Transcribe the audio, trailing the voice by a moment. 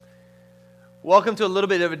Welcome to a little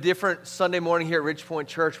bit of a different Sunday morning here at Ridgepoint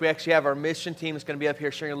Church. We actually have our mission team that's going to be up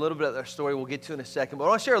here sharing a little bit of their story. We'll get to in a second. But I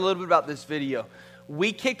want to share a little bit about this video.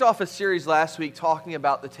 We kicked off a series last week talking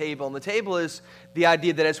about the table. And the table is the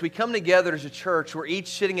idea that as we come together as a church, we're each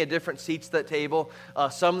sitting at different seats at that table.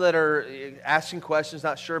 Some that are asking questions,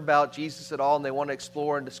 not sure about Jesus at all, and they want to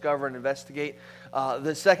explore and discover and investigate.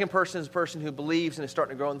 The second person is a person who believes and is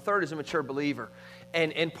starting to grow. And the third is a mature believer.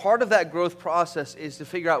 And part of that growth process is to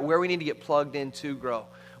figure out where we need to get plugged in to grow.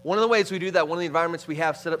 One of the ways we do that, one of the environments we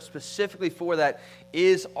have set up specifically for that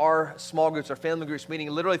is our small groups, our family groups, meeting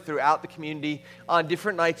literally throughout the community on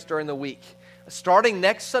different nights during the week. Starting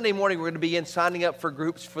next Sunday morning, we're going to begin signing up for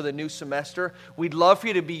groups for the new semester. We'd love for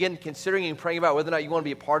you to begin considering and praying about whether or not you want to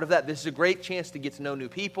be a part of that. This is a great chance to get to know new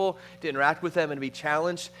people, to interact with them, and to be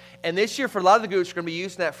challenged. And this year, for a lot of the groups, we're going to be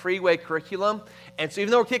using that Freeway curriculum. And so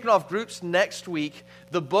even though we're kicking off groups next week,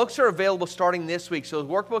 the books are available starting this week. So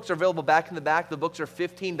the workbooks are available back in the back. The books are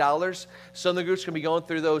 $15. Some of the groups are going to be going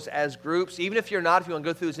through those as groups. Even if you're not, if you want to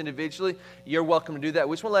go through those individually, you're welcome to do that.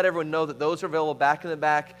 We just want to let everyone know that those are available back in the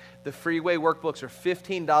back. The Freeway workbooks are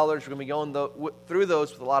 $15. We're going to be going through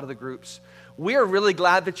those with a lot of the groups. We are really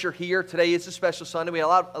glad that you're here. Today is a special Sunday. We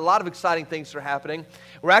have a lot of exciting things that are happening.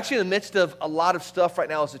 We're actually in the midst of a lot of stuff right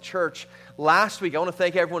now as a church. Last week, I want to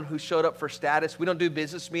thank everyone who showed up for status. We don't do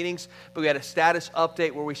business meetings, but we had a status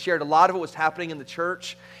update where we shared a lot of what was happening in the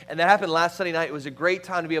church. And that happened last Sunday night. It was a great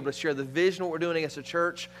time to be able to share the vision of what we're doing as a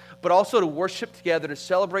church, but also to worship together, to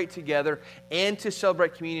celebrate together, and to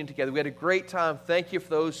celebrate communion together. We had a great time. Thank you for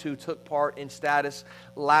those who took part in status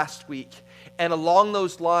last week. And along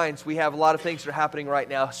those lines, we have a lot of things that are happening right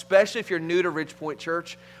now, especially if you're new to Ridgepoint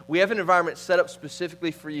Church. We have an environment set up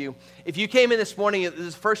specifically for you. If you came in this morning, this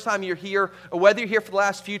is the first time you're here, or whether you're here for the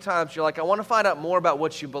last few times, you're like, I want to find out more about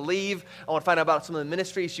what you believe. I want to find out about some of the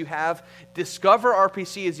ministries you have. Discover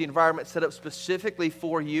RPC is the environment set up specifically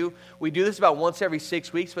for you. We do this about once every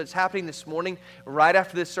 6 weeks, but it's happening this morning right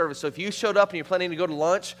after this service. So if you showed up and you're planning to go to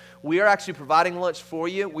lunch, we are actually providing lunch for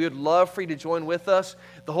you. We would love for you to join with us.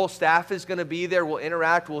 The whole staff is going to be there. We'll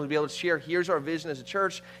interact. We'll be able to share, here's our vision as a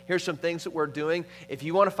church. Here's some things that we're doing. If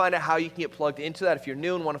you want to find out how you can get plugged into that, if you're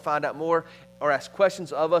new and want to find out more or ask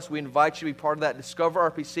questions of us, we invite you to be part of that.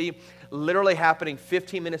 Discover RPC, literally happening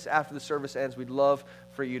 15 minutes after the service ends. We'd love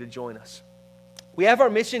for you to join us. We have our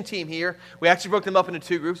mission team here. We actually broke them up into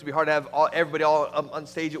two groups. It'd be hard to have everybody all on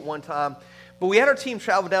stage at one time. But we had our team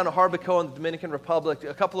travel down to Harbacoa in the Dominican Republic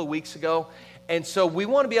a couple of weeks ago. And so we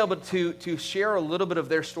want to be able to share a little bit of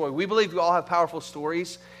their story. We believe we all have powerful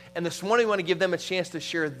stories. And this morning we want to give them a chance to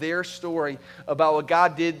share their story about what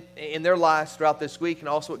God did in their lives throughout this week and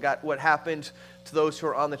also what happened to those who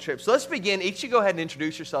are on the trip. So let's begin. Each of you go ahead and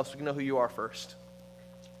introduce yourselves so we can know who you are first.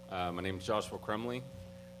 My name is Joshua Crumley.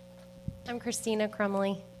 I'm Christina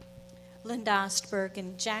Crumley. Linda Ostberg,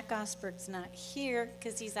 and Jack Ostberg's not here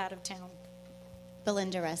because he's out of town.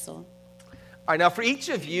 Belinda Russell. All right, now for each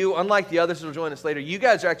of you, unlike the others who will join us later, you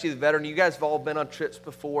guys are actually the veteran. You guys have all been on trips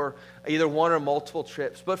before, either one or multiple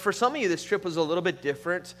trips. But for some of you, this trip was a little bit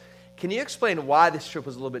different. Can you explain why this trip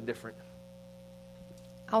was a little bit different?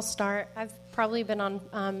 I'll start. I've probably been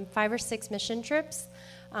on 5 or 6 mission trips,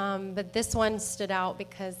 but this one stood out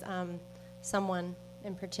because someone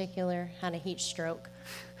in particular had a heat stroke.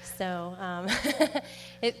 So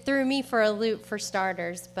it threw me for a loop for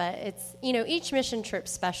starters, but it's, each mission trip's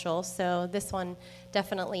special. So this one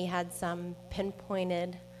definitely had some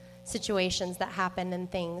pinpointed situations that happened and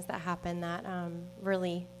things that happened that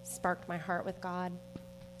really sparked my heart with God.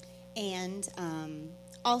 And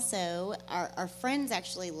also, our friends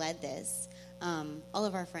actually led this. All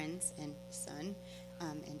of our friends and son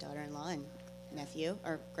and daughter-in-law and nephew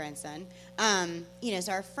or grandson,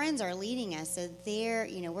 so our friends are leading us, so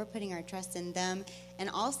we're putting our trust in them. And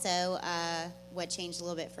also, what changed a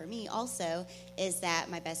little bit for me also is that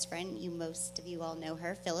my best friend, most of you all know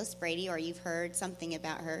her, Phyllis Brady, or you've heard something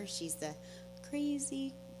about her. She's the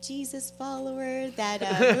crazy Jesus follower that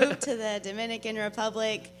moved to the Dominican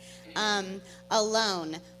Republic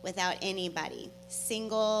alone, without anybody.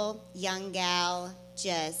 Single, young gal,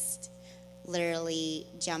 just literally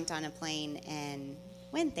jumped on a plane and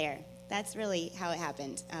went there. That's really how it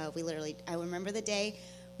happened. I remember the day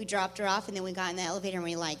we dropped her off, and then we got in the elevator, and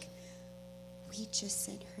we just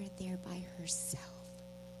sent her there by herself.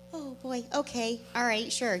 Oh, boy, okay, all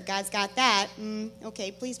right, sure, God's got that.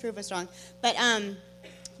 Okay, please prove us wrong. But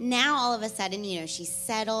now, all of a sudden, she's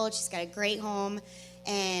settled, she's got a great home,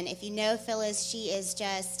 and if you know Phyllis, she is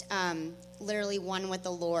just literally one with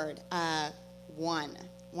the Lord.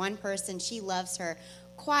 One person. She loves her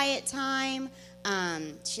quiet time.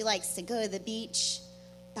 She likes to go to the beach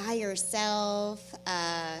by by herself.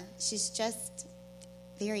 She's just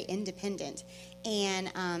very independent.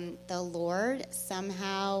 And the Lord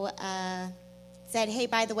somehow said, hey,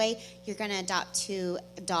 by the way, you're going to adopt 2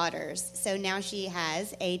 daughters. So now she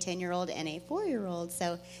has a 10-year-old and a 4-year-old.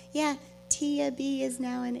 So, yeah, Tia B is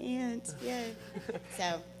now an aunt. Yeah.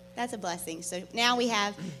 So that's a blessing. So now we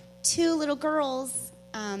have 2 little girls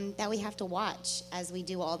that we have to watch as we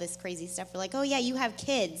do all this crazy stuff. We're like, oh, yeah, you have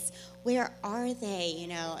kids. Where are they? You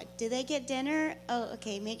know, do they get dinner? Oh,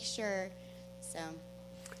 okay, make sure. So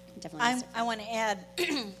definitely. I want to add,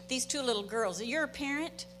 these 2 little girls. You're a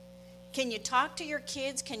parent. Can you talk to your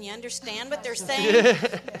kids? Can you understand what they're saying?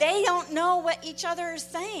 They don't know what each other is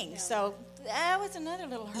saying. So that was another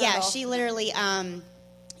little hurdle. Yeah, she literally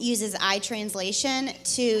uses iTranslation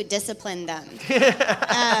to discipline them.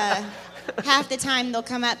 Half the time they'll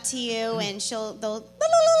come up to you and they'll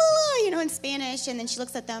in Spanish, and then she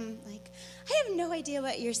looks at them like, I have no idea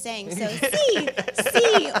what you're saying. So see,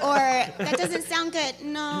 or that doesn't sound good.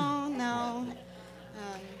 No.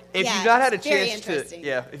 If you've not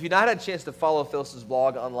had a chance to follow Phyllis's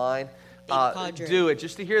blog online, do it,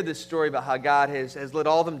 just to hear this story about how God has led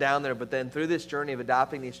all of them down there, but then through this journey of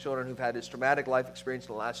adopting these children who've had this traumatic life experience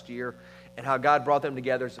in the last year, and how God brought them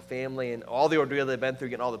together as a family, and all the ordeal they've been through,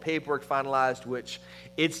 getting all the paperwork finalized, which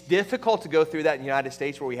it's difficult to go through that in the United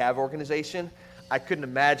States where we have organization. I couldn't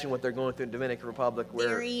imagine what they're going through in Dominican Republic.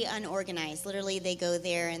 Very unorganized. Literally, they go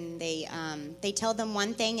there and they tell them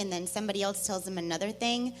one thing, and then somebody else tells them another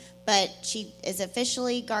thing. But she is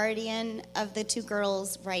officially guardian of the 2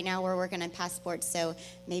 girls. Right now, we're working on passports, so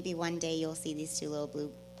maybe one day you'll see these 2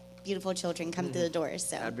 little beautiful children come through the doors.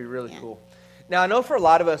 So that'd be really cool. Now, I know for a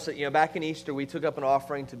lot of us, back in Easter, we took up an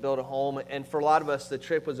offering to build a home, and for a lot of us, the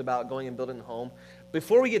trip was about going and building a home.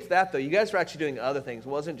 Before we get to that, though, you guys were actually doing other things. It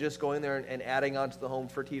wasn't just going there and adding on to the home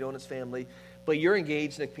for Tito and his family, but you're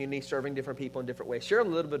engaged in the community, serving different people in different ways. Share a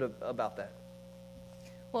little bit about that.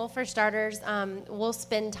 Well, for starters, we'll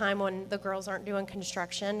spend time when the girls aren't doing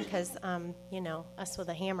construction because, us with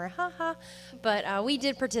a hammer, ha. But we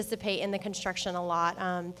did participate in the construction a lot.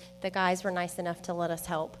 The guys were nice enough to let us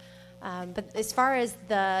help. But as far as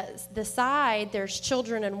the side, there's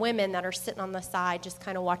children and women that are sitting on the side just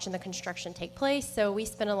kind of watching the construction take place. So we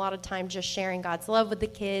spend a lot of time just sharing God's love with the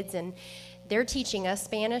kids, and they're teaching us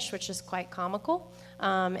Spanish, which is quite comical.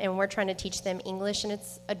 And we're trying to teach them English, and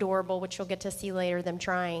it's adorable, which you'll get to see later, them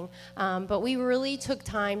trying. But we really took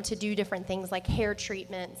time to do different things like hair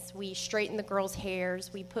treatments. We straightened the girls'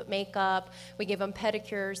 hairs. We put makeup. We gave them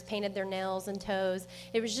pedicures, painted their nails and toes.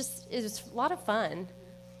 It was a lot of fun.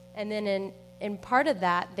 And then in part of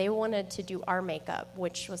that, they wanted to do our makeup,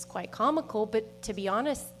 which was quite comical. But to be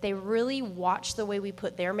honest, they really watched the way we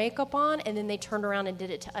put their makeup on, and then they turned around and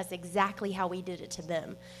did it to us exactly how we did it to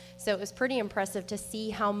them. So it was pretty impressive to see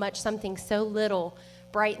how much something so little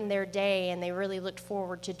brightened their day, and they really looked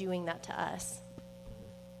forward to doing that to us.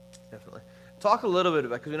 Definitely. Talk a little bit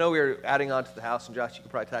about, because we know we were adding on to the house, and Josh, you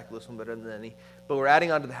can probably tackle this one better than any, but we're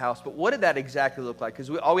adding on to the house. But what did that exactly look like?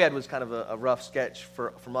 Because all we had was kind of a rough sketch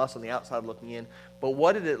from us on the outside looking in. But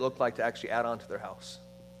what did it look like to actually add on to their house?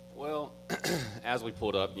 Well, as we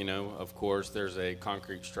pulled up, of course, there's a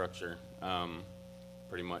concrete structure,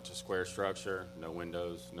 pretty much a square structure, no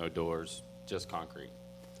windows, no doors, just concrete.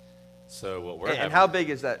 So what we're having, and how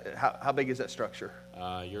big is that? How big is that structure?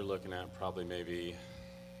 You're looking at probably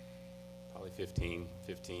 15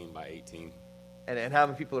 by 18. And how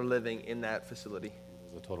many people are living in that facility?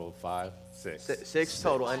 There's a total of 6. Six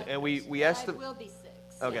total. And we estimate. will be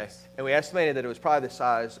 6. Okay. And we estimated that it was probably the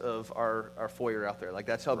size of our foyer out there. Like,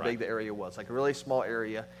 that's how big the area was. Like, a really small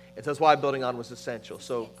area. And so that's why building on was essential.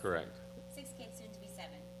 So correct. 6 kids, soon to be 7.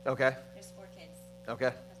 Okay. There's 4 kids.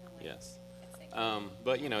 Okay. Yes.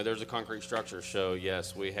 But, there's a concrete structure. So,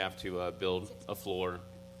 yes, we have to build a floor,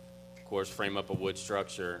 of course, frame up a wood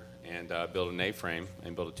structure, and build an A-frame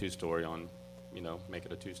and build a 2-story on, make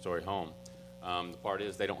it a 2-story home. The part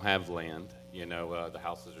is they don't have land. The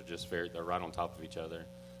houses are just they're right on top of each other.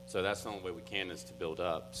 So that's the only way we can is to build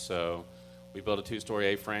up. So we built a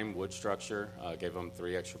 2-story A-frame wood structure, gave them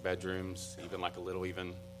 3 extra bedrooms, even like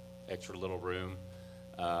a extra little room.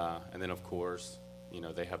 And then, of course,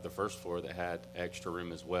 they have the first floor that had extra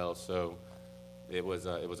room as well. So it was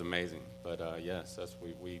amazing. But, yes,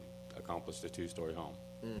 we accomplished a 2-story home.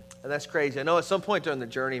 And that's crazy. I know at some point during the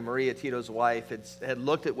journey, Maria, Tito's wife, had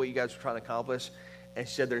looked at what you guys were trying to accomplish, and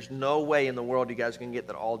she said, there's no way in the world you guys can get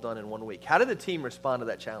that all done in 1 week. How did the team respond to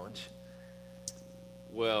that challenge?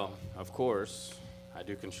 Well, of course, I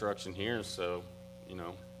do construction here, so,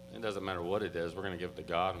 it doesn't matter what it is. We're going to give it to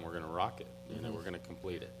God, and we're going to rock it. We're going to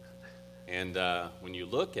complete it. And when you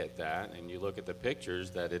look at that and you look at the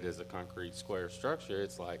pictures that it is a concrete square structure,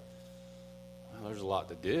 it's like, well, there's a lot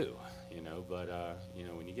to do, but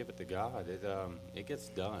when you give it to God, it gets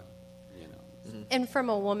done, And from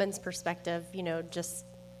a woman's perspective, just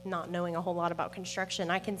not knowing a whole lot about construction,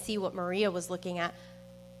 I can see what Maria was looking at.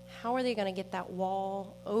 How are they going to get that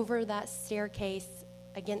wall over that staircase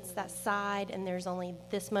against that side, and there's only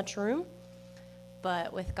this much room?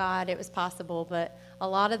 But with God, it was possible. But a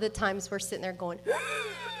lot of the times we're sitting there going,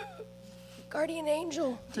 guardian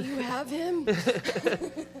angel, do you have him?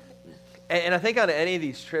 And I think on any of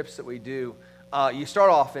these trips that we do, you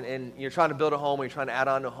start off and you're trying to build a home, or you're trying to add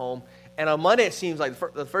on to a home. And on Monday, it seems like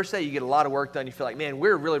the first day you get a lot of work done. You feel like, man,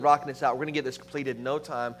 we're really rocking this out. We're going to get this completed in no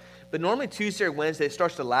time. But normally Tuesday or Wednesday, it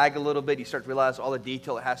starts to lag a little bit. You start to realize all the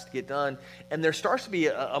detail that has to get done. And there starts to be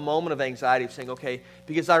a moment of anxiety of saying, okay,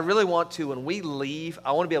 because I really want to, when we leave,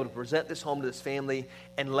 I want to be able to present this home to this family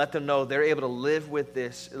and let them know they're able to live in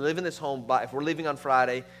this home. If we're leaving on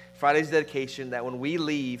Friday's dedication, that when we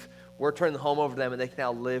leave, we're turning the home over to them and they can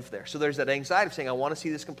now live there. So there's that anxiety of saying, I want to see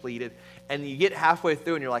this completed. And you get halfway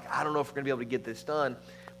through and you're like, I don't know if we're going to be able to get this done.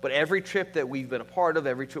 But every trip that we've been a part of,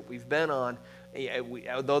 every trip we've been on,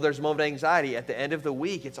 though there's a moment of anxiety, at the end of the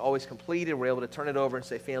week, it's always completed. We're able to turn it over and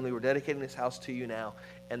say, family, we're dedicating this house to you now.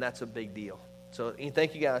 And that's a big deal. So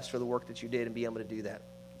thank you guys for the work that you did and being able to do that.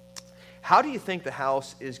 How do you think the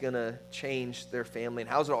house is going to change their family, and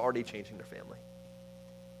how is it already changing their family?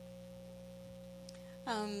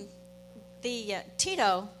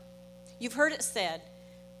 Tito, you've heard it said,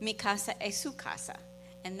 mi casa es su casa.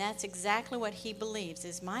 And that's exactly what he believes,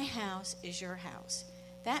 is my house is your house.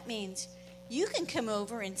 That means you can come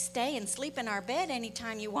over and stay and sleep in our bed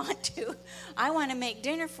anytime you want to. I want to make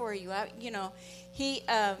dinner for you. He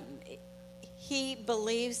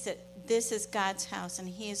believes that this is God's house, and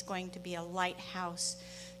he is going to be a lighthouse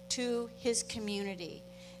to his community.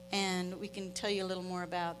 And we can tell you a little more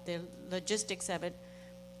about the logistics of it.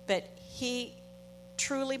 But he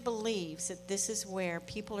truly believes that this is where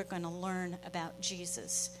people are going to learn about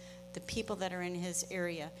Jesus, the people that are in his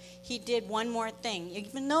area. He did one more thing.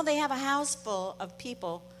 Even though they have a house full of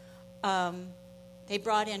people, they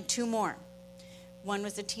brought in two more. One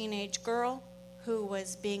was a teenage girl who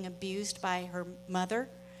was being abused by her mother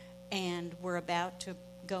and were about to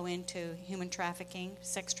go into human trafficking,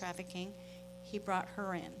 sex trafficking. He brought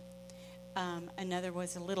her in. Another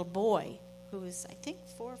was a little boy who was, I think,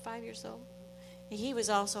 4 or 5 years old. He was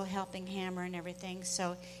also helping Hammer and everything,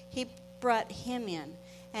 so he brought him in.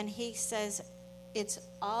 And he says, it's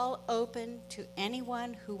all open to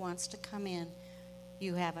anyone who wants to come in.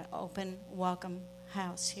 You have an open, welcome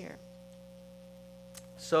house here.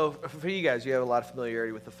 So for you guys, you have a lot of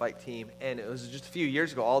familiarity with the Fight team. And it was just a few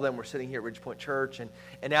years ago, all of them were sitting here at Ridge Point Church. And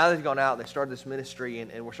now they've gone out and they started this ministry,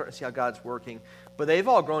 and we're starting to see how God's working. But they've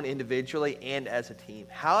all grown individually and as a team.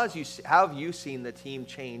 How have you seen the team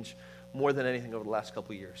change more than anything over the last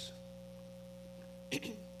couple of years?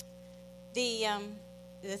 The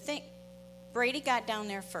thing, Brady got down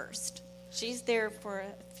there first. She's there for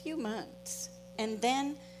a few months. And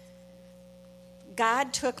then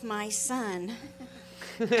God took my son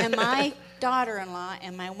and my daughter-in-law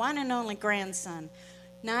and my one and only grandson.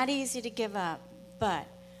 Not easy to give up, but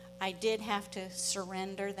I did have to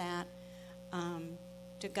surrender that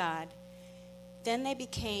to God. Then they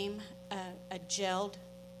became a gelled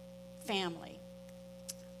family.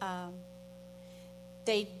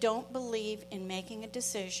 They don't believe in making a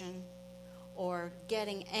decision or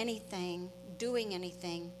getting anything, doing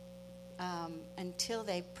anything until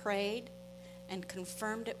they prayed and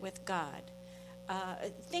confirmed it with God.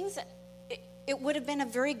 Things that it would have been a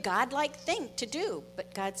very God-like thing to do,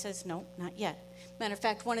 but God says, no, not yet. Matter of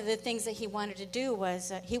fact, one of the things that he wanted to do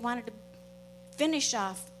was he wanted to finish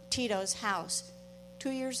off Tito's house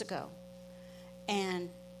 2 years ago. And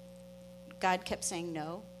God kept saying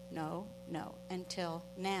no, no, no, until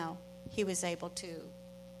now he was able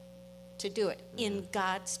to do it in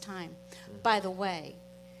God's time. By the way,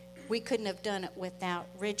 we couldn't have done it without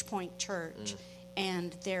Ridge Point Church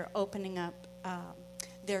and their opening up,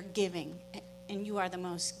 their giving. And you are the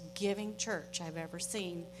most giving church I've ever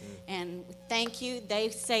seen. And thank you. They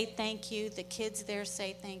say thank you. The kids there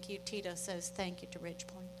say thank you. Tito says thank you to Ridge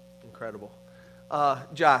Point. Incredible.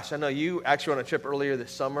 Josh, I know you actually went on a trip earlier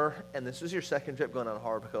this summer, and this was your second trip going on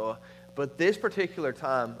Harbacoa. But this particular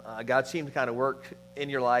time, God seemed to kind of work in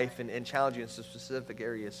your life and challenge you in some specific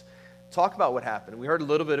areas. Talk about what happened. We heard a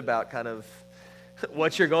little bit about kind of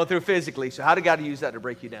what you're going through physically. So how did God use that to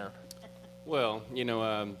break you down? Well,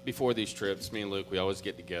 before these trips, me and Luke, we always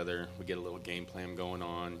get together. We get a little game plan going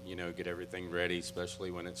on, get everything ready, especially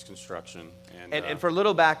when it's construction. And for a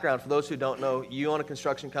little background, for those who don't know, you own a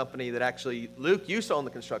construction company that actually, Luke used to own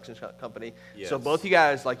the construction company. Yes. So both you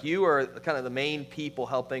guys, like you are kind of the main people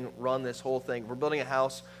helping run this whole thing. We're building a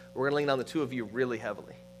house. We're going to lean on the two of you really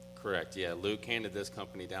heavily. Correct, yeah. Luke handed this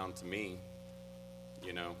company down to me,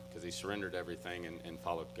 because he surrendered everything and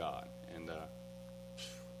followed God. And,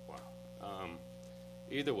 wow.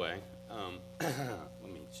 Either way,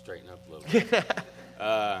 let me straighten up a little bit.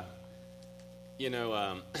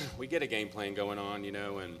 We get a game plan going on,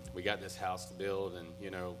 and we got this house to build, and,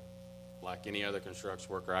 like any other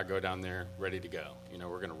construction worker, I go down there ready to go.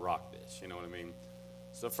 We're going to rock this, you know what I mean?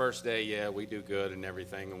 So first day, yeah, we do good and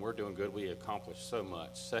everything, and we're doing good. We accomplished so much.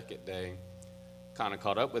 Second day, kind of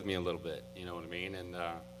caught up with me a little bit, you know what I mean? And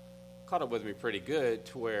caught up with me pretty good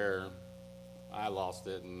to where I lost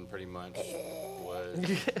it and pretty much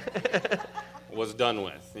was done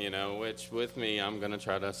with, which with me, I'm going to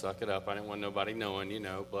try to suck it up. I didn't want nobody knowing,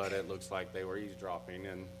 but it looks like they were eavesdropping,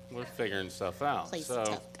 and we're figuring stuff out. Plays So a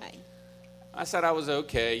tough guy. I said I was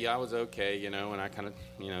okay. Yeah, I was okay, and I kind of,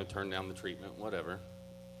 turned down the treatment, whatever.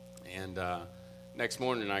 And next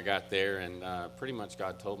morning I got there, and pretty much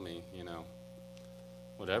God told me,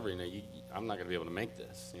 whatever, I'm not going to be able to make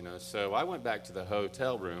this, So I went back to the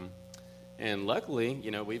hotel room, and luckily,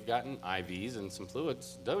 we've gotten IVs and some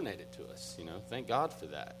fluids donated to us, Thank God for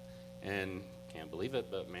that. And can't believe it,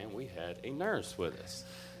 but, man, we had a nurse with us.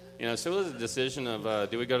 So it was a decision of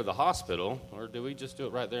do we go to the hospital or do we just do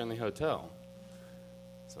it right there in the hotel?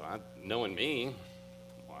 So knowing me,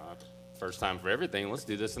 first time for everything, let's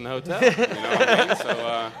do this in the hotel. You know what I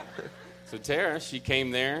mean? So Tara, she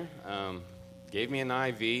came there, gave me an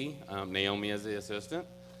IV, Naomi as the assistant,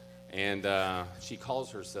 and she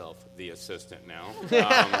calls herself the assistant now.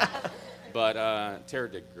 But Tara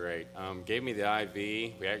did great. Gave me the IV.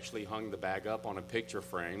 We actually hung the bag up on a picture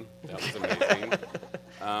frame. That was amazing.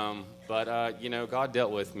 But God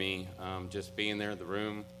dealt with me just being there in the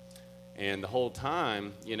room. And the whole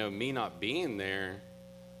time, me not being there,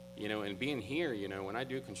 and being here, when I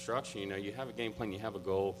do construction, you have a game plan, you have a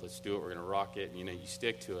goal, let's do it, we're going to rock it, and, you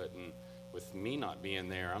stick to it. And with me not being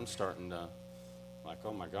there, I'm starting to, like,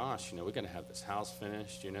 oh my gosh, we're going to have this house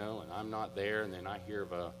finished, and I'm not there. And then I hear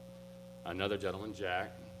of another gentleman,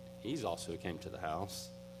 Jack. He's also came to the house,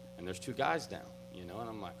 and there's two guys down, and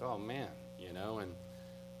I'm like, oh man,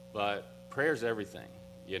 but prayer's everything,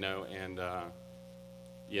 and,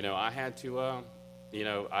 I had to,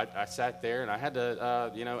 I sat there and I had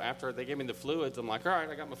to, after they gave me the fluids, I'm like, all right,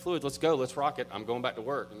 I got my fluids, let's go, let's rock it. I'm going back to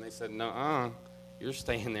work. And they said, no, you're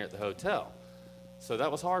staying there at the hotel. So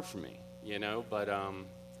that was hard for me, but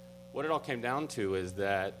what it all came down to is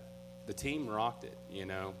that the team rocked it,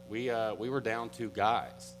 We were down 2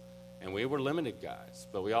 guys, and we were limited guys,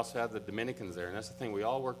 but we also had the Dominicans there, and that's the thing, we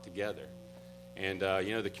all work together. And,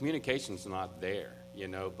 the communication's not there,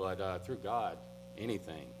 but through God,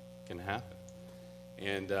 anything can happen.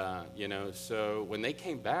 And, so when they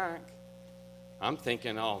came back, I'm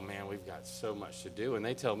thinking, oh, man, we've got so much to do. And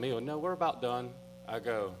they tell me, well, no, we're about done. I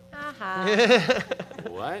go,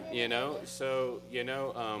 what? So,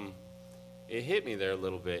 it hit me there a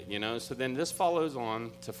little bit, So then this follows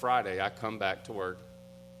on to Friday. I come back to work,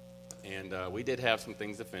 and we did have some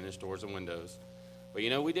things to finish, doors and windows. But,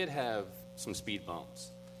 we did have some speed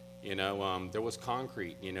bumps. There was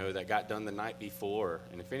concrete, that got done the night before.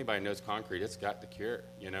 And if anybody knows concrete, it's got the cure.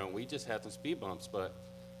 We just had some speed bumps. But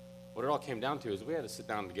what it all came down to is we had to sit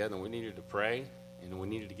down together, and we needed to pray, and we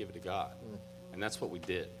needed to give it to God. And that's what we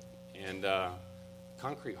did. And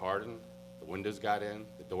concrete hardened. The windows got in.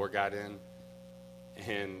 The door got in.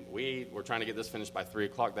 And we were trying to get this finished by 3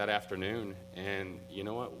 o'clock that afternoon. And you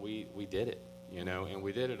know what? We did it, And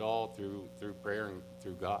we did it all through prayer and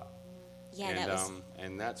through God. Yeah,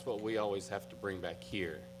 and that's what we always have to bring back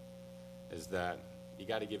here, is that you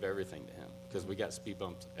got to give everything to Him, because we got speed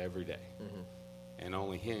bumps every day, and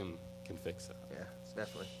only Him can fix it. Yeah,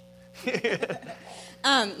 definitely.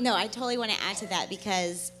 No, I totally want to add to that,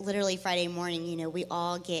 because literally Friday morning, we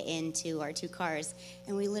all get into our 2 cars,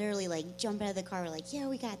 and we literally jump out of the car. We're like, yeah,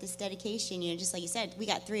 we got this dedication, just like you said, we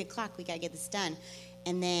got 3 o'clock, we got to get this done.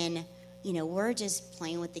 And then, we're just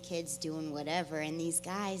playing with the kids, doing whatever, and these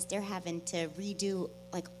guys, they're having to redo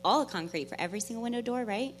all the concrete for every single window door,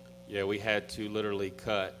 right? Yeah, we had to literally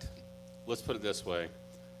cut, let's put it this way,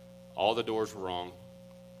 all the doors were wrong,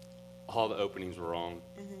 all the openings were wrong,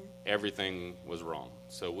 everything was wrong.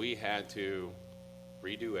 So we had to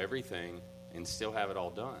redo everything and still have it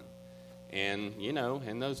all done. And,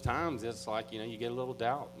 in those times, it's like, you get a little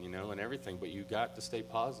doubt, and everything, but you got to stay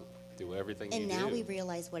positive. through everything And you now do. we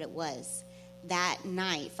realize what it was. That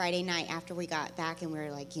night, Friday night, after we got back and we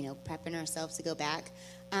were like, prepping ourselves to go back,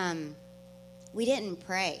 we didn't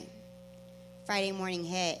pray. Friday morning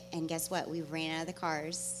hit, and guess what? We ran out of the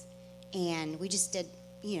cars, and we just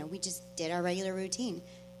did our regular routine.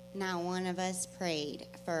 Not one of us prayed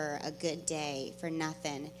for a good day, for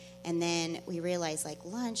nothing. And then we realized,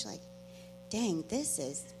 lunch, dang, this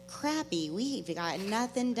is crappy. We've got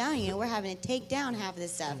nothing done. We're having to take down half of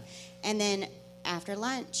this stuff. And then after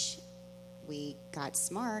lunch, we got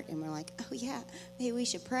smart, and we're like, oh, yeah, maybe we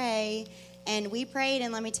should pray. And we prayed,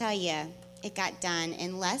 and let me tell you, it got done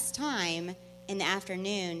in less time in the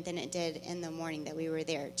afternoon than it did in the morning that we were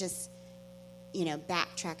there, just,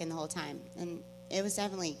 backtracking the whole time. And it was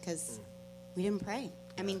definitely because we didn't pray.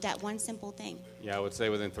 I mean, that one simple thing. Yeah, I would say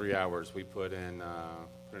within 3 hours, we put in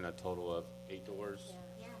a total of 8 doors.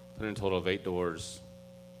 Yeah. Put in a total of 8 doors.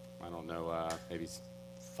 I don't know, maybe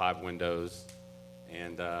 5 windows,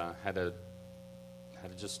 and had to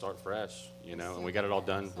just start fresh, and we got it all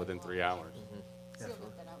done within 3 hours. Sealed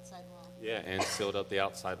up that outside wall. Yeah, and sealed up the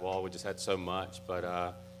outside wall. We just had so much, but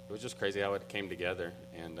it was just crazy how it came together,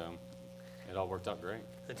 and it all worked out great.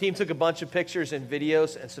 The team took a bunch of pictures and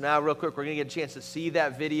videos, and so now real quick, we're going to get a chance to see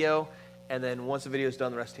that video, and then once the video is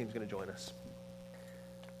done, the rest of the team's going to join us.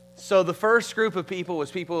 So the first group of people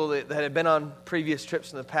was people that had been on previous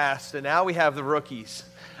trips in the past, and now we have the rookies.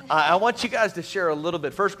 I want you guys to share a little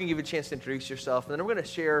bit. First, we're going to give you a chance to introduce yourself, and then we're going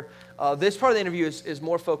to share. This part of the interview is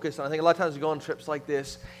more focused on, I think a lot of times we go on trips like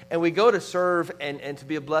this, and we go to serve and to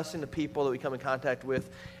be a blessing to people that we come in contact with.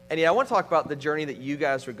 And I want to talk about the journey that you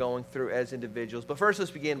guys are going through as individuals. But first,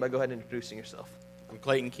 let's begin by go ahead and introducing yourself. I'm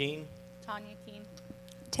Clayton Keene. Tanya Keene.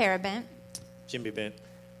 Tara Bent. Jimmy Bent.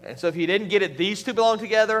 And so if you didn't get it, these two belong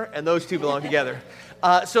together, and those two belong together.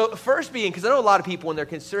 So first being, because I know a lot of people, when they're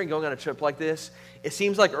considering going on a trip like this, it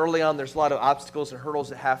seems like early on there's a lot of obstacles and hurdles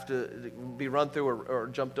that have to be run through or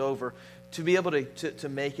jumped over to be able to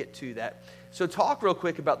make it to that. So talk real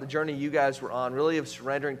quick about the journey you guys were on, really of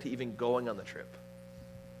surrendering to even going on the trip.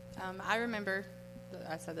 I remember,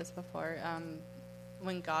 I said this before,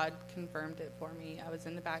 when God confirmed it for me. I was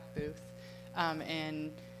in the back booth,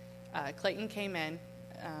 and Clayton came in,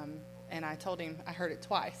 and I told him, I heard it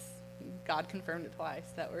twice. God confirmed it twice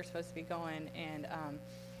that we're supposed to be going, and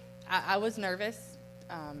I was nervous,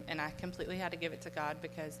 and I completely had to give it to God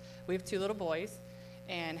because we have 2 little boys,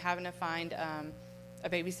 and having to find a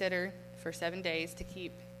babysitter for 7 days to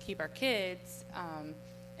keep our kids,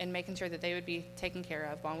 and making sure that they would be taken care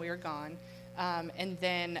of while we were gone. And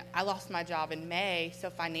then I lost my job in May, so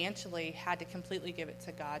financially had to completely give it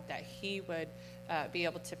to God that He would be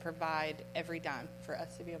able to provide every dime for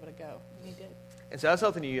us to be able to go, and He did. And so that's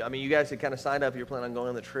something you guys had kind of signed up, you were planning on going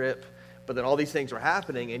on the trip, but then all these things were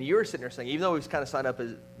happening, and you were sitting there saying, even though we've kind of signed up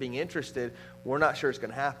as being interested, we're not sure it's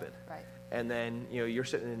going to happen. Right. And then, you're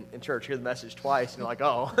sitting in church, hear the message twice, and you're like,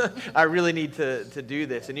 oh, I really need to do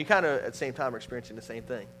this. And you kind of, at the same time, are experiencing the same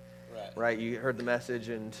thing, right? You heard the message,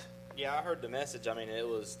 and... Yeah, I heard the message. I mean, it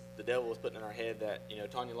was the devil was putting in our head that,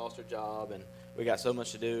 Tanya lost her job, and we got so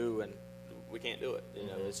much to do, and we can't do it.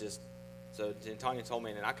 It's just... So and Tanya told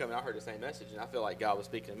me, and I heard the same message, and I feel like God was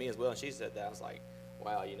speaking to me as well, and she said that. I was like,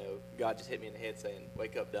 wow, God just hit me in the head saying,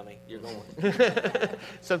 wake up, dummy, you're going.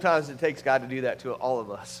 Sometimes it takes God to do that to all of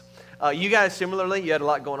us. You guys, similarly, you had a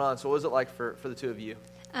lot going on. So what was it like for the two of you?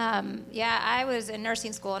 Yeah, I was in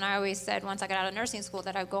nursing school, and I always said once I got out of nursing school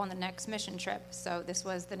that I'd go on the next mission trip. So this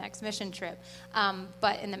was the next mission trip.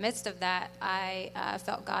 But in the midst of that, I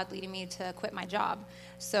felt God leading me to quit my job.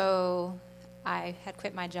 So I had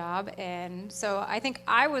quit my job, and so I think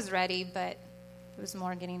I was ready, but it was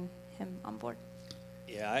more getting him on board.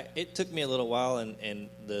 Yeah, it took me a little while, and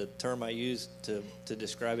the term I used to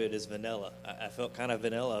describe it is vanilla. I felt kind of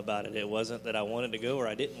vanilla about it. It wasn't that I wanted to go or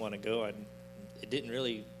I didn't want to go. It didn't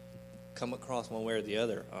really come across one way or the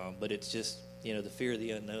other, but it's just, the fear of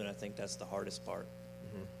the unknown. I think that's the hardest part.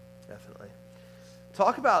 Mm-hmm. Definitely.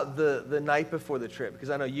 Talk about the night before the trip, because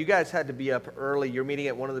I know you guys had to be up early. You're meeting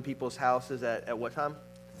at one of the people's houses at what time?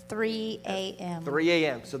 3 a.m. 3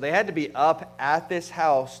 a.m. So they had to be up at this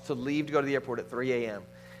house to leave to go to the airport at 3 a.m.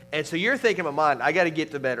 And so you're thinking in my mind, I got to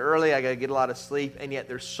get to bed early, I got to get a lot of sleep, and yet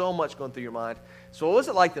there's so much going through your mind. So what was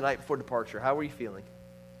it like the night before departure? How were you feeling?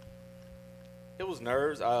 It was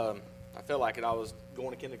nerves. I felt like I was going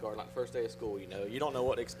to kindergarten, like the first day of school. You don't know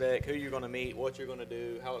what to expect, who you're going to meet, what you're going to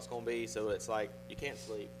do, how it's going to be. So it's like you can't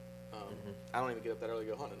sleep. I don't even get up that early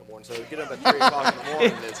to go hunting in the morning. So get up at 3 o'clock in the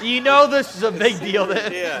morning. This is a big deal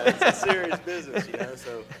then. Yeah, it's a serious business,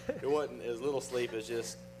 So it wasn't as little sleep as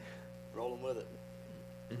just rolling with it.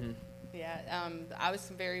 Mm-hmm. Yeah, I was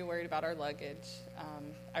very worried about our luggage.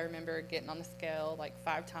 I remember getting on the scale like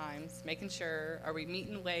 5 times, making sure, are we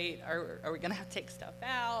meeting weight? Are we going to have to take stuff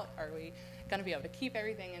out? Are we going to be able to keep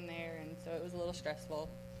everything in there? And so it was a little stressful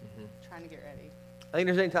trying to get ready. I think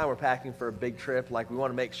there's any time we're packing for a big trip, like we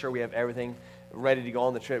want to make sure we have everything ready to go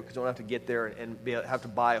on the trip because we don't have to get there and have to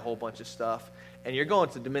buy a whole bunch of stuff. And you're going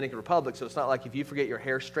to the Dominican Republic, so it's not like if you forget your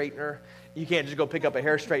hair straightener, you can't just go pick up a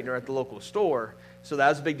hair straightener at the local store. So that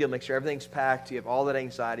was a big deal. Make sure everything's packed. You have all that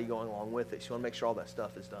anxiety going along with it. So you want to make sure all that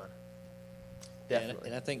stuff is done. Definitely.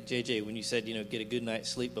 And I think, JJ, when you said, get a good night's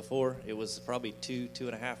sleep before, it was probably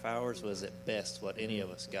 2.5 hours was at best what any of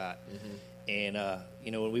us got. And,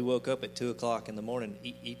 when we woke up at 2 o'clock in the morning,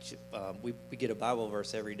 we get a Bible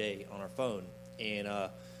verse every day on our phone. And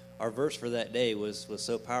our verse for that day was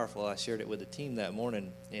so powerful, I shared it with the team that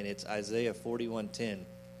morning, and it's Isaiah 41:10.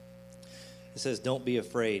 It says, "Don't be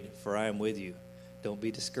afraid, for I am with you. Don't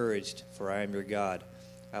be discouraged, for I am your God.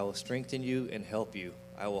 I will strengthen you and help you.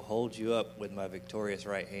 I will hold you up with my victorious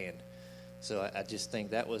right hand." So I just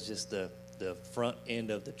think that was just the front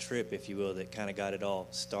end of the trip, if you will, that kind of got it all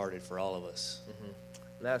started for all of us.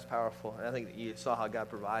 That's powerful. And I think that you saw how God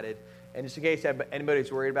provided. And just in case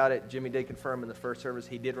anybody's worried about it, Jimmy did confirm in the first service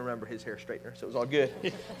he did remember his hair straightener, so it was all good.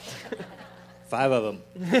 5 of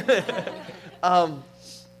them.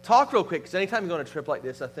 Talk real quick, because anytime you go on a trip like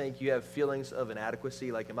this, I think you have feelings of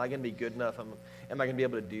inadequacy. Like, am I going to be good enough? Am I going to be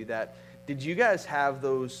able to do that? Did you guys have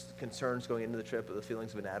those concerns going into the trip, of the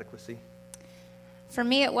feelings of inadequacy? For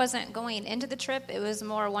me, it wasn't going into the trip. It was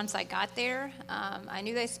more once I got there. I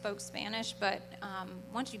knew they spoke Spanish, but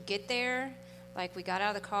once you get there, like we got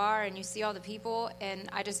out of the car and you see all the people, and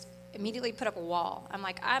I just immediately put up a wall. I'm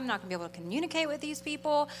like, I'm not going to be able to communicate with these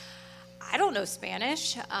people. I don't know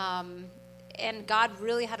Spanish. And God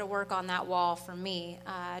really had to work on that wall for me,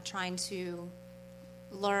 trying to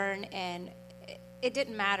learn, and it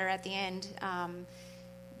didn't matter at the end.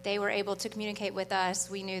 They were able to communicate with us.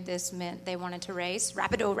 We knew this meant they wanted to race.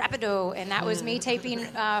 Rapido, rapido. And that was me taping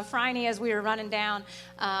Phryne as we were running down.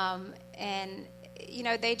 And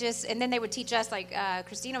then they would teach us, like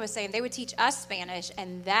Christina was saying, they would teach us Spanish,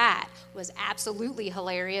 and that was absolutely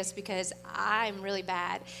hilarious because I'm really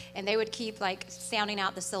bad. And they would keep, like, sounding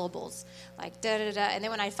out the syllables, like da-da-da, and then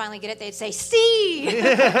when I finally get it, they'd say, "See!"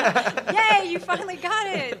 Yay, you finally got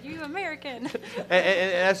it, you American.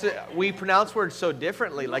 And we pronounce words so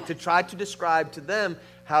differently, like to try to describe to them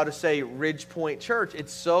how to say Ridge Point Church.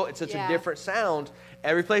 It's such a different sound.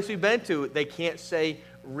 Every place we've been to, they can't say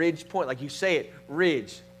Ridge Point. Like, you say it,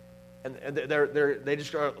 Ridge. And they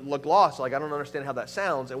just look lost. Like, I don't understand how that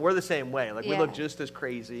sounds. And we're the same way. Like, we look just as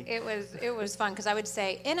crazy. It was fun because I would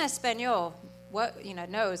say, "En español,"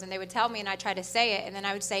 nose. And they would tell me, and I'd try to say it. And then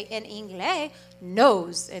I would say, "En inglés,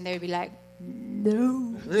 nose." And they would be like,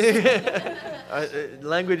 "No."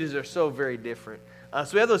 Languages are so very different.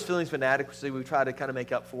 So we have those feelings of inadequacy. We try to kind of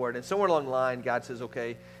make up for it. And somewhere along the line, God says,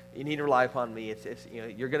 okay, you need to rely upon me.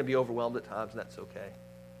 You're going to be overwhelmed at times, and that's okay.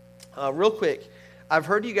 Real quick, I've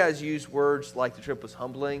heard you guys use words like the trip was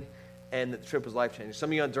humbling and that the trip was life-changing.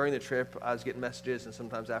 Some of you during the trip, I was getting messages, and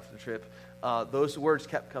sometimes after the trip, those words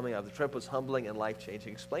kept coming out. The trip was humbling and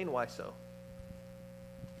life-changing. Explain why so.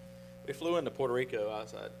 We flew into Puerto Rico.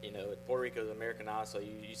 Puerto Rico is Americanized, so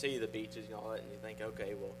you see the beaches and all that, and you think,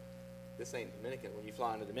 okay, well, this ain't Dominican. When you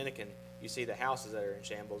fly into Dominican, you see the houses that are in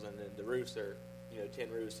shambles, and then the roofs are,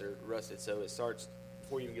 tin roofs are rusted. So it starts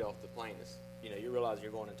before you even get off the plane. You realize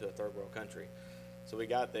you're going into a third world country. So we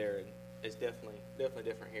got there, and it's definitely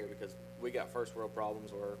different here because we got first world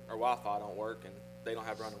problems where our Wi-Fi don't work and they don't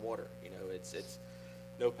have running water. It's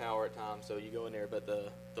no power at times. So you go in there, but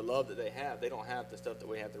the love that they don't have the stuff that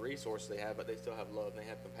we have, the resources they have, but they still have love and they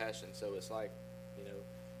have compassion. So it's like,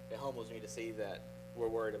 it humbles me to see that we're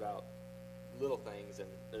worried about little things, and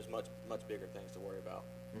there's much bigger things to worry about.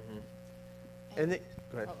 Mm-hmm.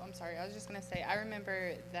 Go ahead. I'm sorry. I was just going to say, I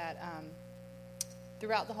remember that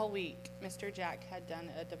throughout the whole week, Mr. Jack had done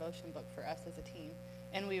a devotion book for us as a team,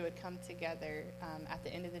 and we would come together at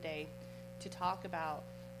the end of the day to talk about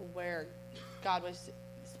where God was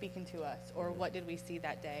speaking to us, or what did we see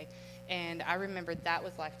that day. And I remember that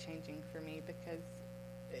was life-changing for me because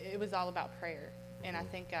it was all about prayer. And I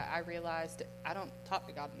think I realized I don't talk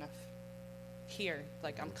to God enough here.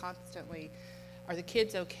 Like, I'm constantly, are the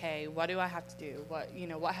kids okay? What do I have to do?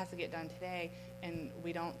 What has to get done today? And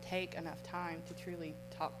we don't take enough time to truly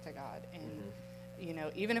talk to God. And,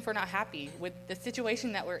 even if we're not happy with the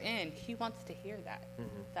situation that we're in, he wants to hear that.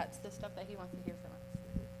 That's the stuff that he wants to hear from us.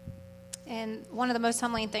 And one of the most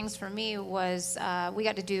humbling things for me was we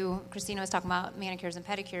got to do, Christina was talking about manicures and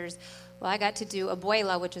pedicures. Well, I got to do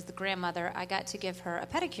Abuela, which is the grandmother. I got to give her a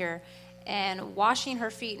pedicure. And washing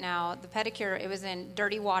her feet now, the pedicure, it was in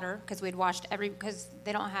dirty water because we'd washed because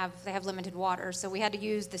they have limited water. So we had to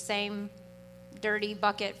use the same dirty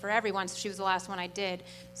bucket for everyone. So she was the last one I did.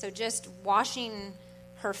 So just washing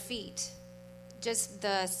her feet, just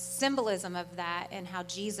the symbolism of that and how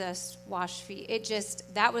Jesus washed feet,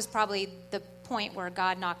 that was probably the point where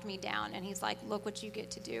God knocked me down. And he's like, look what you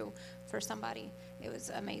get to do for somebody. It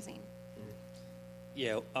was amazing.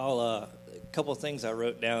 Yeah, a couple of things I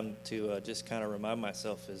wrote down to just kind of remind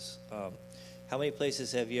myself is how many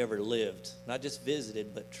places have you ever lived, not just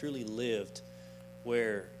visited, but truly lived,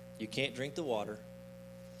 where you can't drink the water,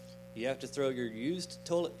 you have to throw your used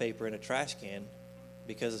toilet paper in a trash can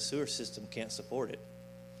because the sewer system can't support it.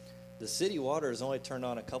 The city water is only turned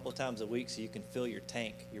on a couple times a week so you can fill your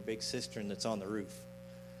tank, your big cistern that's on the roof.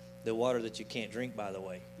 The water that you can't drink, by the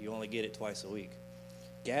way, you only get it twice a week.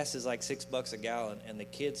 Gas is like $6 a gallon, and the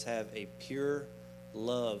kids have a pure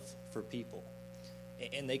love for people.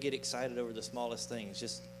 And they get excited over the smallest things,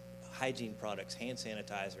 just hygiene products, hand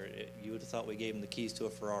sanitizer. You would have thought we gave them the keys to a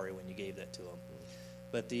Ferrari when you gave that to them.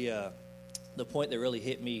 But the point that really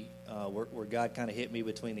hit me, where God kind of hit me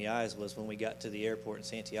between the eyes, was when we got to the airport in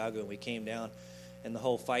Santiago and we came down, and the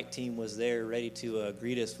whole fight team was there ready to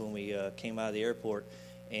greet us when we came out of the airport.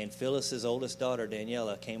 And Phyllis's oldest daughter,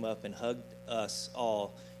 Daniela, came up and hugged us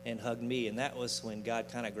all and hugged me. And that was when God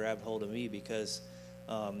kind of grabbed hold of me, because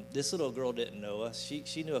this little girl didn't know us.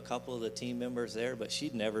 She knew a couple of the team members there, but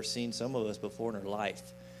she'd never seen some of us before in her life.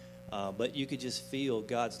 But you could just feel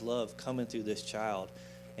God's love coming through this child.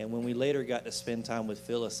 And when we later got to spend time with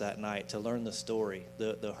Phyllis that night to learn the story,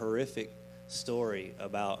 the horrific story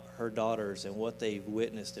about her daughters and what they've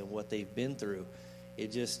witnessed and what they've been through, it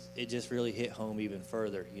just really hit home even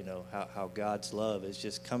further, how God's love is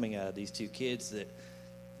just coming out of these two kids that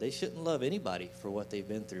they shouldn't love anybody for what they've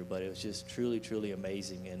been through, but it was just truly, truly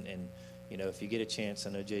amazing. And if you get a chance, I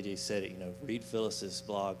know JJ said it, read Phyllis's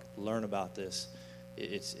blog, learn about this.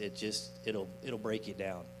 It'll break you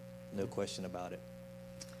down, no question about it.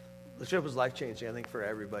 The trip was life-changing, I think, for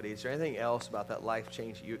everybody. Is there anything else about that life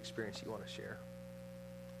change that you experienced you want to share?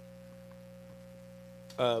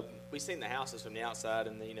 We seen the houses from the outside,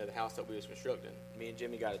 and the house that we was constructing. Me and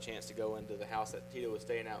Jimmy got a chance to go into the house that Tito was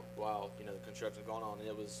staying at while the construction was going on, and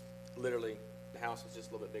it was literally, the house was just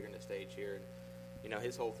a little bit bigger than the stage here, and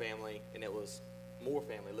his whole family, and it was more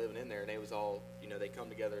family living in there, and they was all they come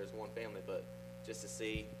together as one family, but just to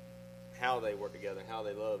see how they work together and how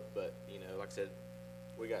they love. But like I said,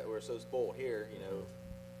 we're so spoiled here,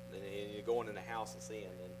 and you're going in the house and seeing,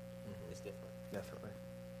 and it's different. Definitely.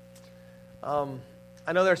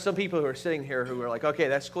 I know there are some people who are sitting here who are like, okay,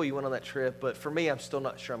 that's cool, you went on that trip, but for me, I'm still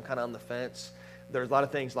not sure. I'm kind of on the fence. There's a lot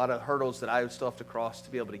of things, a lot of hurdles that I would still have to cross to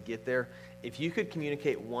be able to get there. If you could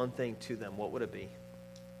communicate one thing to them, what would it be?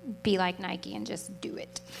 Be like Nike and just do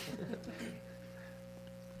it.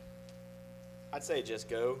 I'd say just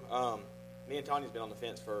go. Me and Tanya's been on the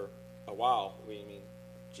fence for a while.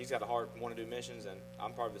 She's got a heart, want to do missions, and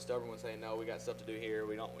I'm probably the stubborn one saying, no, we got stuff to do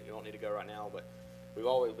here. You don't need to go right now, but we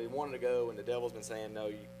wanted to go, and the devil's been saying, no,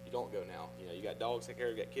 you don't go now. You got dogs to take care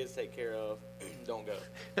of, you got kids to take care of, don't go.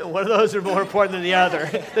 One of those are more important than the other.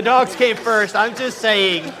 The dogs came first, I'm just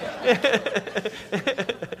saying.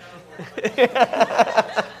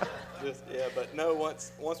 But no,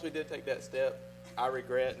 once we did take that step, I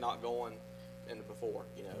regret not going in the before.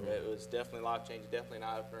 It was definitely life changing, definitely an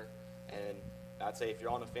eye-opener. And I'd say if you're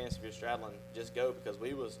on the fence, if you're straddling, just go, because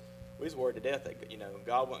we was worried to death that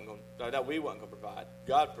God wasn't going, that we wasn't going to provide.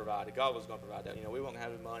 God provided. God was going to provide that. We wasn't going to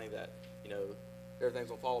have the money that everything's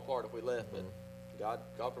going to fall apart if we left. But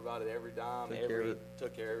God provided every dime,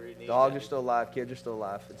 took care of every need. Dogs are still alive. Kids are still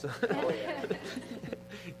alive.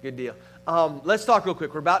 Good deal. Let's talk real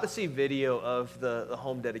quick. We're about to see video of the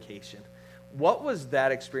home dedication. What was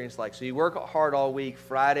that experience like? So you work hard all week,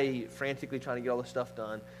 Friday, frantically trying to get all this stuff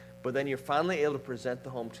done, but then you're finally able to present the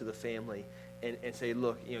home to the family and say,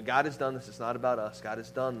 look, God has done this. It's not about us. God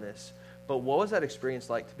has done this. But what was that experience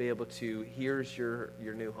like to be able to, here's your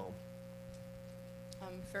new home?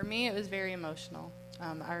 For me, it was very emotional.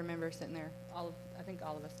 I remember sitting there, I think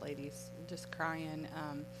all of us ladies, just crying.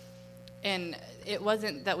 And it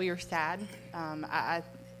wasn't that we were sad. I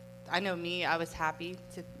know me, I was happy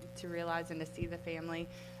to realize and to see the family.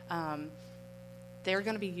 They're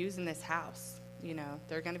going to be using this house.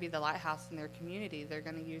 They're going to be the lighthouse in their community. They're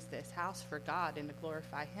going to use this house for God and to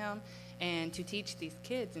glorify Him and to teach these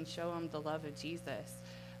kids and show them the love of Jesus.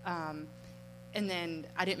 And then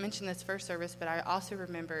I didn't mention this first service, but I also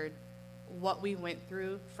remembered what we went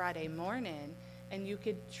through Friday morning, and you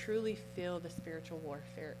could truly feel the spiritual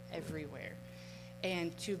warfare everywhere.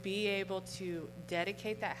 And to be able to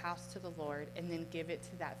dedicate that house to the Lord and then give it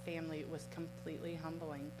to that family was completely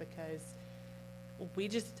humbling, because we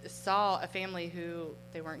just saw a family who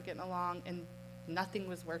they weren't getting along and nothing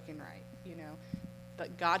was working right, you know.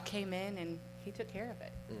 But God came in and he took care of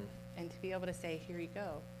it. And to be able to say, here you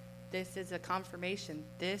go. This is a confirmation.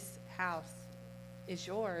 This house is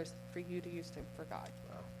yours for you to use for God.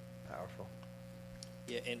 Wow, powerful.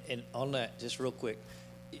 Yeah, and on that, just real quick,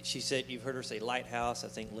 she said, you've heard her say lighthouse. I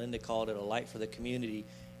think Linda called it a light for the community.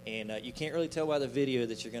 And you can't really tell by the video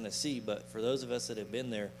that you're going to see, but for those of us that have been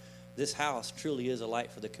there, this house truly is a light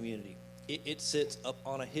for the community. It sits up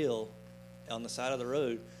on a hill on the side of the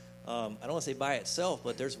road. I don't want to say by itself,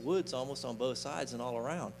 but there's woods almost on both sides and all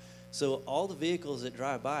around. So all the vehicles that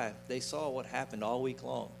drive by, they saw what happened all week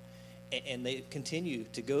long. And they continue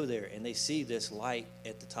to go there, and they see this light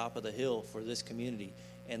at the top of the hill for this community.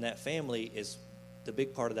 And that family is the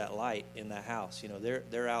big part of that light in that house. You know,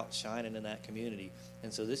 they're out shining in that community.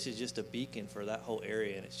 And so this is just a beacon for that whole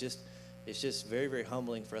area. And it's just very, very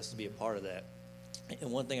humbling for us to be a part of that.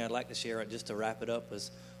 And one thing I'd like to share, just to wrap it up,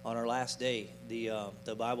 was on our last day,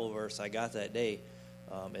 the Bible verse I got that day,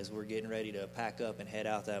 as we're getting ready to pack up and head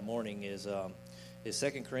out that morning, is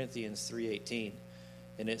 2 Corinthians 3:18.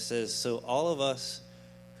 And it says, so all of us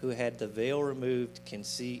who had the veil removed can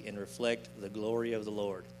see and reflect the glory of the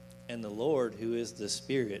Lord. And the Lord, who is the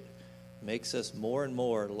Spirit, makes us more and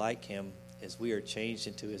more like him as we are changed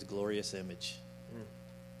into his glorious image.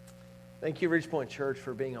 Thank you, Ridge Point Church,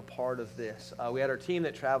 for being a part of this. We had our team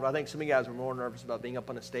that traveled. I think some of you guys were more nervous about being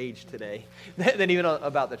up on a stage today than even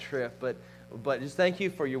about the trip. But just thank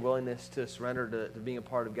you for your willingness to surrender to being a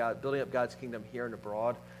part of God, building up God's kingdom here and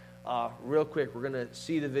abroad. Real quick, we're going to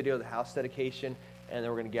see the video of the house dedication, and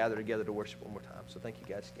then we're going to gather together to worship one more time. So thank you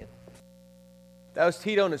guys again. That was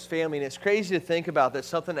Tito and his family, and it's crazy to think about that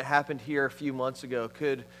something that happened here a few months ago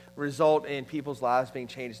could result in people's lives being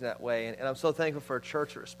changed in that way. And I'm so thankful for a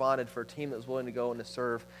church that responded, for a team that was willing to go and to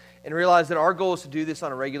serve, and realize that our goal is to do this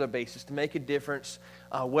on a regular basis, to make a difference,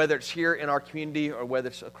 whether it's here in our community or whether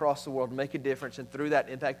it's across the world, to make a difference, and through that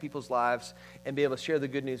impact people's lives and be able to share the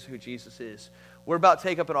good news of who Jesus is. We're about to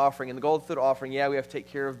take up an offering, and the goal of the offering, we have to take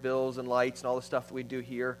care of bills and lights and all the stuff that we do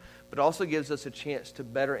here, but it also gives us a chance to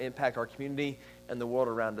better impact our community and the world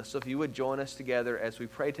around us. So if you would join us together as we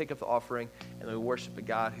pray, take up the offering, and we worship a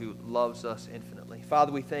God who loves us infinitely.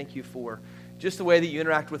 Father, we thank you for just the way that you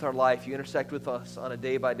interact with our life. You intersect with us on a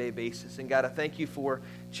day-by-day basis. And God, I thank you for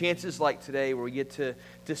chances like today where we get to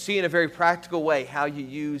see in a very practical way how you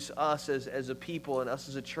use us as a people and us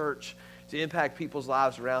as a church to impact people's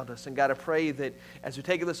lives around us. And God, I pray that as we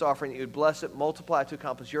take this offering, that you would bless it, multiply it to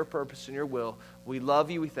accomplish your purpose and your will. We love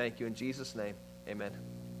you. We thank you. In Jesus' name,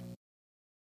 amen.